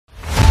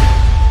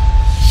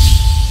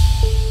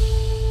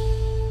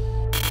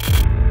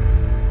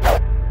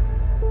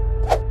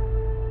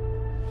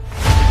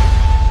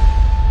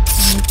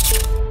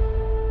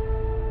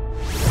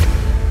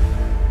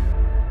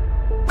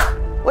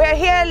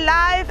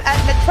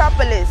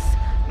Metropolis.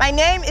 My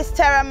name is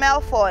Tara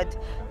Melford.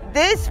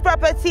 This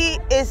property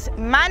is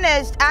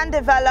managed and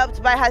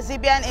developed by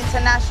Hazibian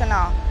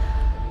International.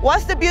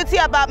 What's the beauty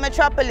about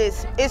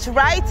Metropolis? It's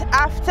right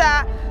after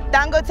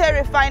Dangote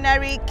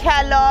refinery,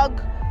 Kellog,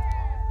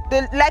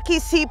 the Lekki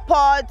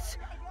seaport,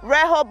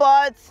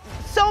 Rehoboth,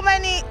 so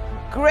many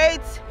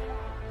great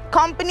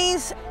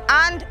companies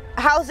and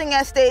housing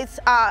estates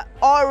are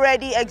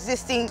already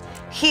existing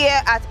here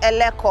at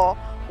Eleko,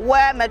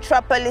 where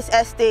Metropolis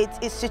Estate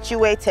is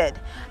situated.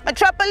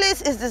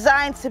 Metropolis is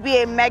designed to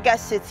be a mega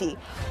city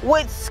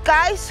with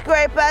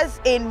skyscrapers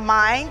in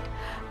mind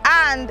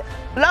and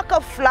block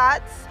of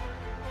flats,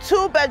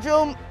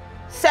 2-bedroom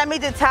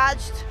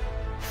semi-detached,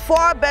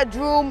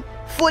 4-bedroom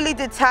fully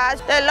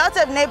detached. There are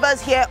lots of neighbors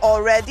here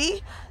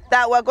already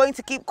that we're going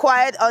to keep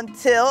quiet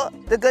until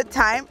the good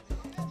time.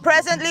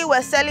 Presently,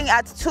 we're selling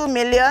at 2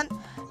 million.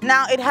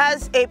 Now it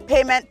has a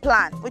payment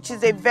plan, which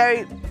is a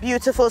very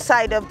beautiful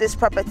side of this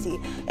property.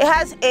 It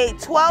has a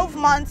 12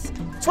 months,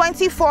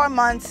 24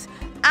 months,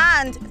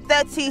 and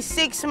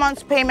 36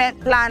 months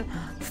payment plan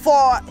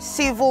for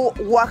civil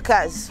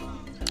workers.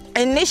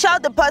 Initial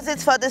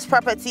deposits for this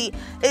property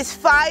is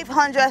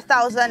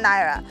 500,000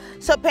 naira.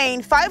 So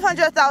paying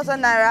 500,000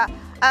 naira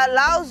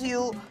allows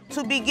you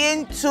to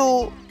begin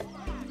to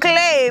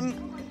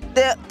claim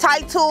the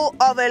title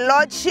of a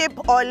lordship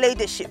or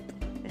ladyship,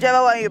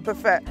 whichever one you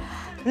prefer.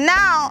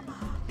 Now,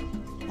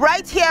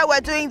 right here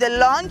we're doing the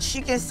launch.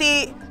 You can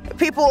see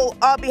people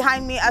all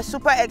behind me are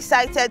super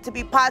excited to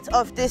be part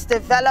of this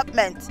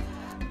development.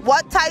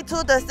 What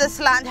title does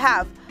this land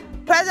have?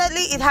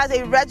 Presently, it has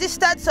a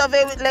registered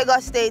survey with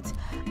Lagos State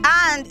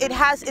and it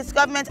has its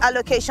government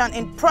allocation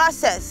in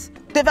process.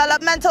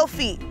 Developmental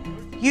fee.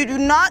 You do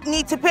not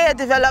need to pay a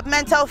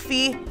developmental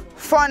fee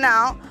for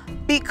now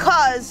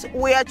because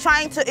we are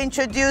trying to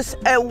introduce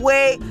a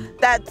way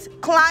that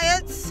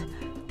clients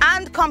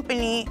and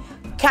company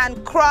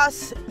can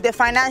cross the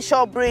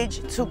financial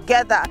bridge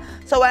together.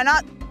 So we're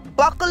not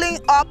buckling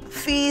up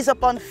fees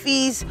upon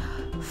fees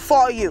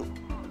for you.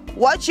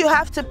 What you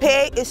have to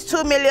pay is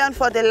 2 million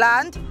for the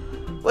land,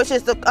 which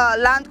is the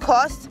land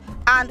cost,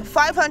 and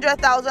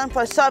 500,000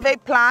 for survey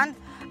plan,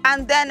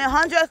 and then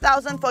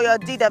 100,000 for your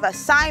deed of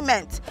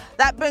assignment.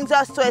 That brings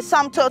us to a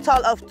sum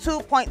total of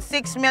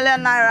 2.6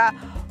 million naira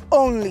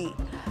only.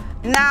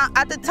 Now,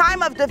 at the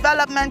time of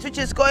development, which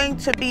is going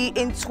to be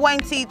in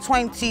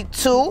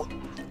 2022,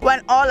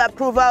 when all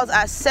approvals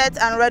are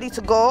set and ready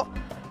to go,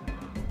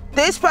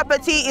 this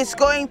property is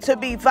going to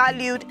be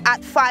valued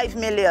at 5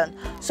 million.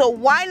 So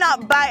why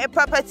not buy a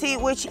property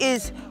which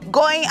is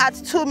going at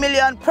 2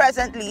 million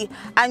presently,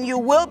 and you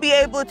will be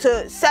able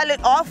to sell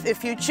it off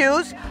if you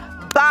choose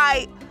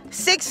by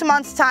 6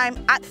 months'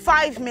 time at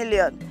 5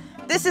 million.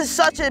 This is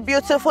such a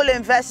beautiful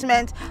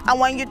investment, and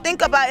when you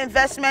think about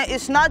investment,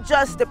 it's not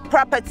just the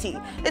property,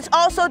 it's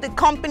also the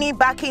company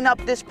backing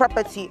up this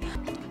property.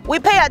 We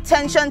pay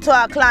attention to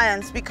our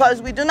clients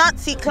because we do not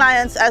see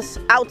clients as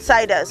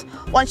outsiders.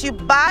 Once you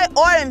buy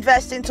or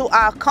invest into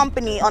our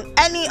company on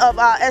any of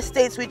our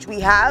estates which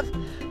we have,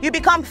 you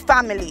become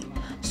family.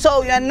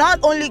 So you're not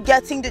only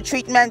getting the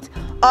treatment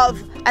of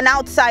an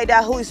outsider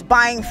who is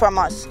buying from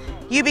us,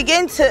 you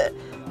begin to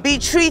be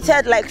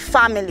treated like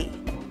family.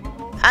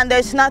 And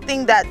there's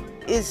nothing that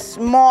is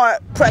more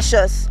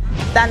precious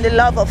than the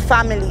love of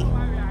family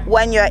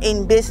when you're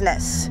in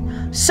business.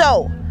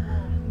 So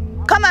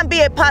come and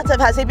be a part of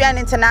Hazibian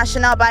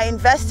International by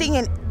investing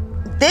in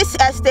this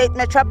estate,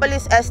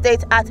 Metropolis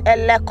Estate at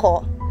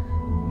Eleko,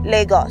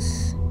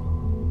 Lagos.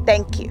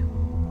 Thank you.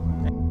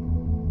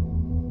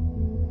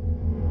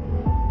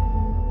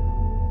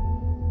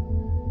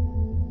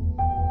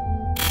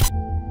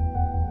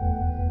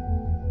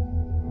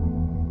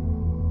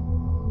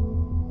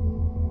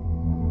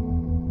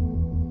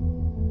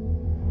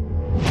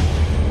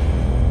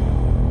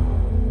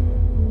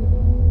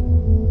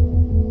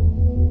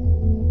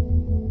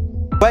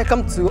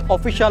 Welcome to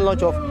official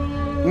launch of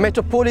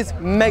Metropolis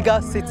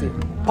Mega City,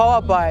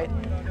 powered by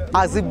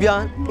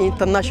Hazibian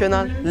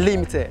International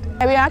Limited.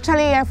 We're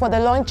actually here for the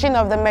launching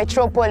of the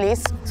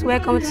Metropolis.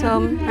 Welcome to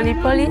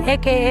Metropolis,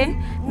 aka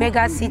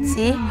Mega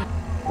City.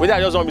 Whether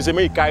I just want to say,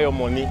 make you carry your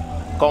money,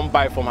 come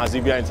buy from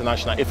Hazibian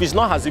International. If it's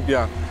not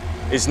Hazibian,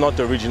 it's not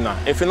original.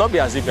 If it not be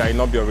Hazibian, it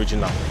not be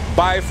original.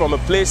 Buy from a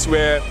place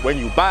where when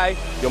you buy,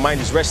 your mind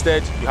is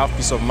rested, you have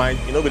peace of mind.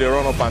 You know, they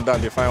run up and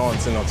down, they find one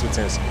thing or two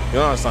things. You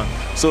understand?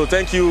 So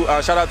thank you.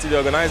 Shout out to the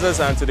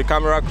organizers and to the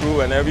camera crew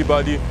and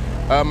everybody.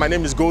 My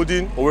name is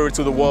Golden. Over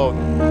to the world.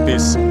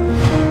 Peace.